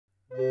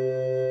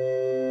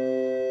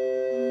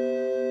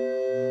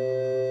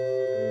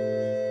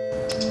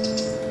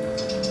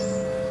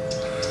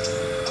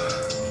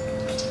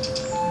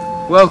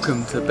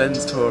Welcome to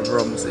Ben's tour of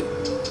Romsey.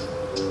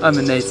 I'm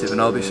a native and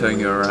I'll be showing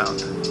you around.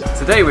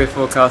 Today we're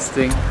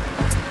forecasting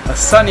a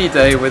sunny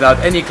day without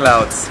any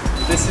clouds.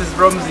 This is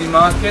Romsey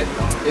Market.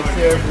 It's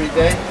here every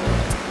day.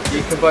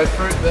 You can buy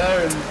fruit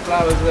there and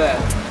flowers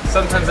there.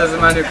 Sometimes there's a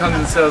man who comes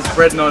and sells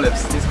bread and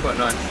olives. He's quite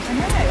nice.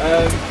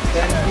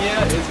 Then here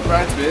is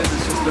Bradbeer's.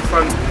 It's just the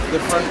front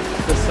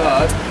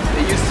facade.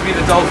 It used to be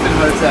the Dolphin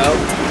Hotel.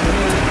 And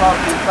here's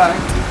Barclays Bank,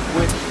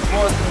 which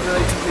was until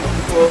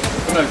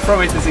 1864. No, from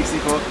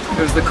 1864.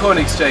 It was the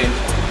corn exchange,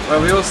 where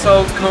we all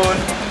sold corn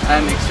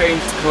and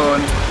exchanged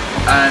corn,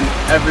 and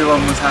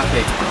everyone was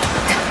happy.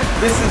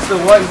 This is the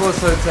White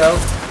Horse Hotel,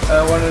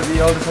 one of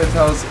the oldest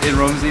hotels in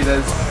Romsey.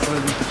 There's sort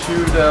of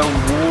Tudor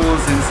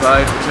walls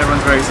inside, which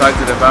everyone's very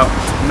excited about.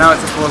 Now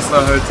it's a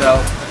 4-star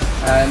hotel,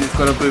 and it's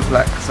got a blue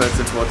plaque, so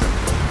it's important.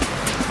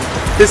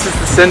 This is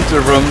the centre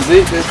of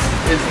Romsey. This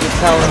is the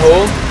town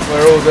hall,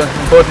 where all the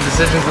important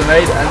decisions are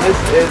made, and this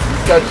is the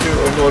statue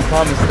of Lord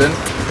Palmerston,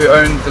 who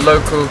owned the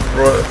local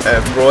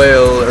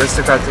royal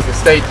aristocratic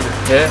estate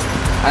here,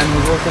 and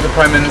was also the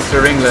Prime Minister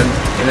of England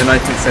in the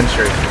 19th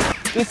century.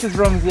 This is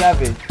Romsey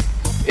Abbey.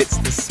 It's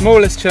the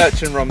smallest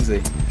church in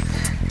Romsey.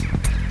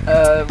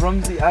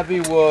 Romsey Abbey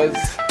was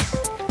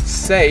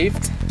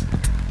saved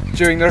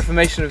during the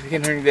Reformation of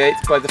King Henry VIII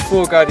by the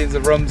 4 guardians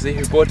of Romsey,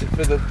 who bought it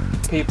for the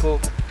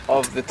people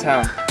of the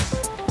town.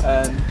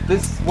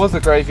 This was a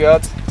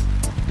graveyard,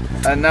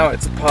 and now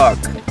it's a park.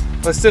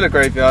 Well, still a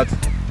graveyard,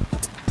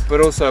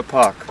 but also a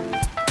park.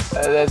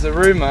 There's a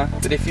rumour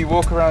that if you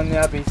walk around the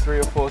abbey 3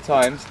 or 4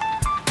 times,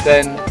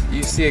 then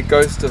you see a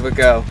ghost of a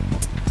girl.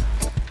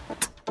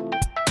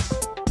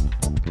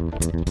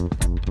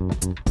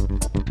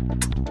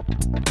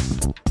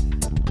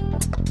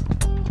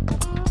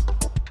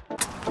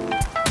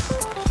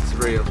 She's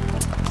real.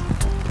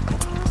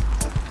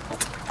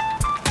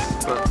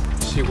 But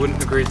she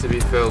wouldn't agree to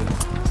be filmed.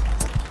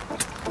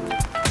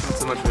 Not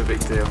so much of a big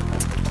deal.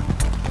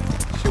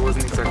 She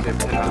wasn't exactly a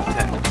 10 out of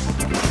 10.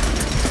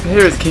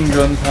 Here is King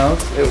John's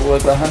house. It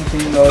was a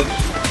hunting lodge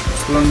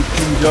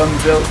King John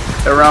built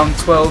around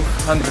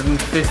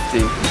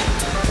 1250.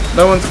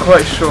 No one's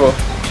quite sure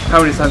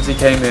how many times he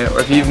came here,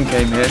 or if he even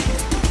came here,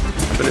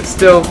 but it's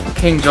still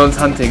King John's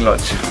hunting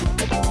lodge.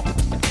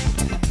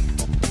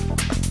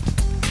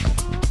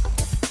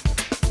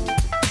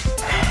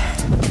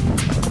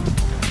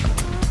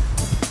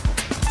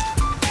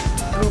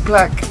 Blue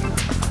plaque.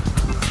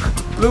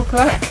 Blue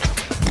plaque.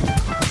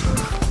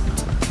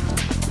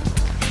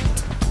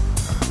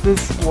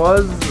 This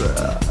was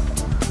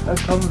a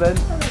convent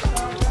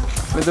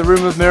with a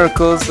room of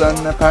miracles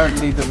and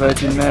apparently the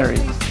Virgin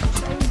Mary.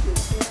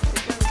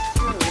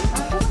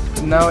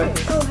 Now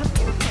it's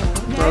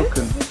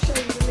broken.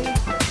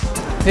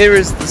 Here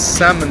is the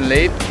salmon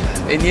leap.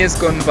 In years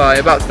gone by,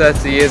 about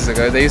 30 years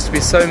ago, there used to be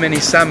so many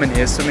salmon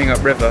here swimming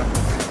upriver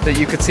that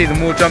you could see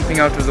them all jumping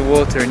out of the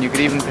water and you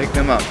could even pick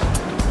them up.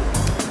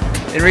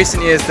 In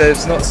recent years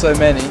there's not so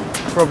many,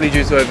 probably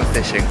due to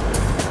overfishing,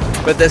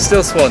 but there's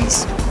still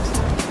swans,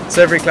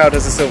 so every cloud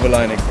has a silver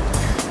lining.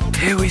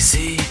 Here we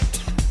see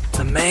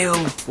the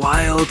male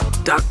wild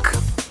duck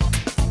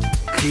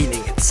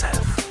cleaning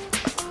itself.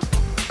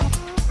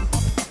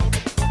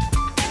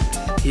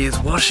 He is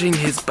washing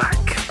his back.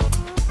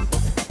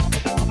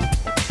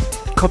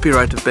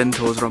 Copyright of Ben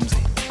Tours Romsey.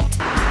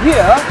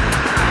 Here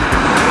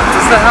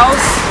is the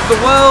house of the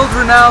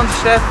world-renowned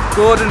chef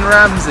Gordon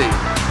Ramsay,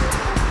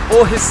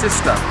 or his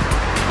sister.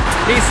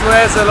 He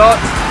swears a lot.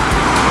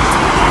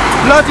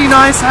 Bloody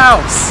nice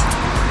house.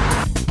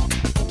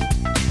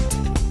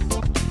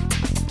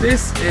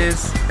 This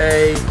is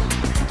a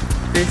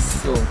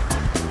thistle.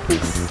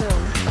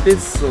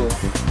 Thistle.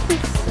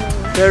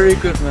 Very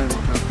good, Monica.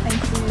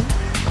 Thank you.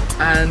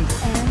 And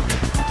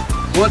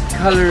what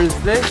colour is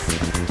this?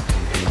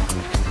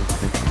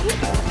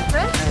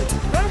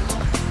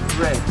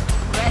 Red.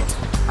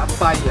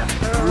 Papaya.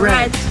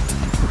 Red.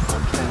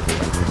 Okay.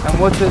 And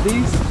what are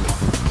these?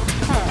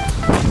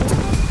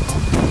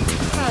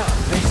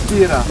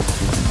 Hair.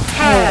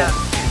 Hair.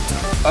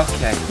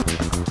 Okay.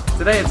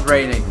 Today it's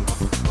raining.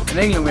 In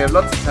England we have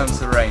lots of terms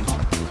for rain.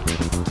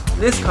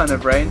 This kind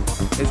of rain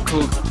is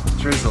called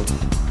drizzle.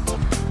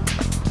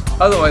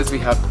 Otherwise we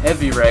have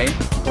heavy rain,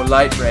 or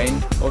light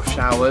rain, or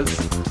showers,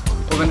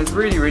 or when it's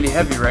really, really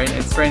heavy rain,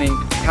 it's raining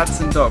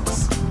cats and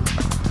dogs.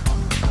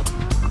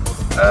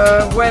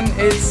 When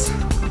it's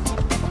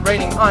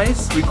raining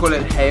ice, we call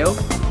it hail,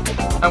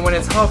 and when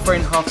it's half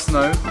rain, half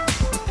snow,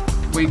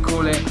 we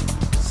call it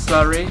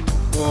slurry,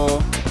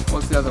 or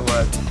what's the other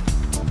word?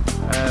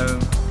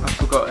 I've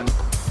forgotten.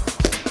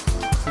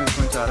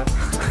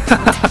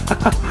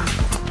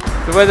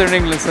 The weather in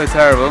England is so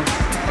terrible,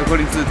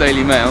 according to the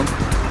Daily Mail,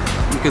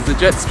 because the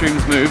jet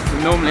streams move.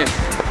 Normally it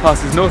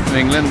passes north of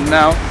England, and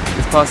now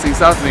it's passing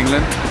south of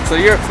England, so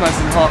Europe's nice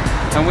and hot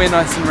and we're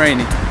nice and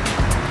rainy.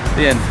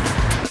 The end.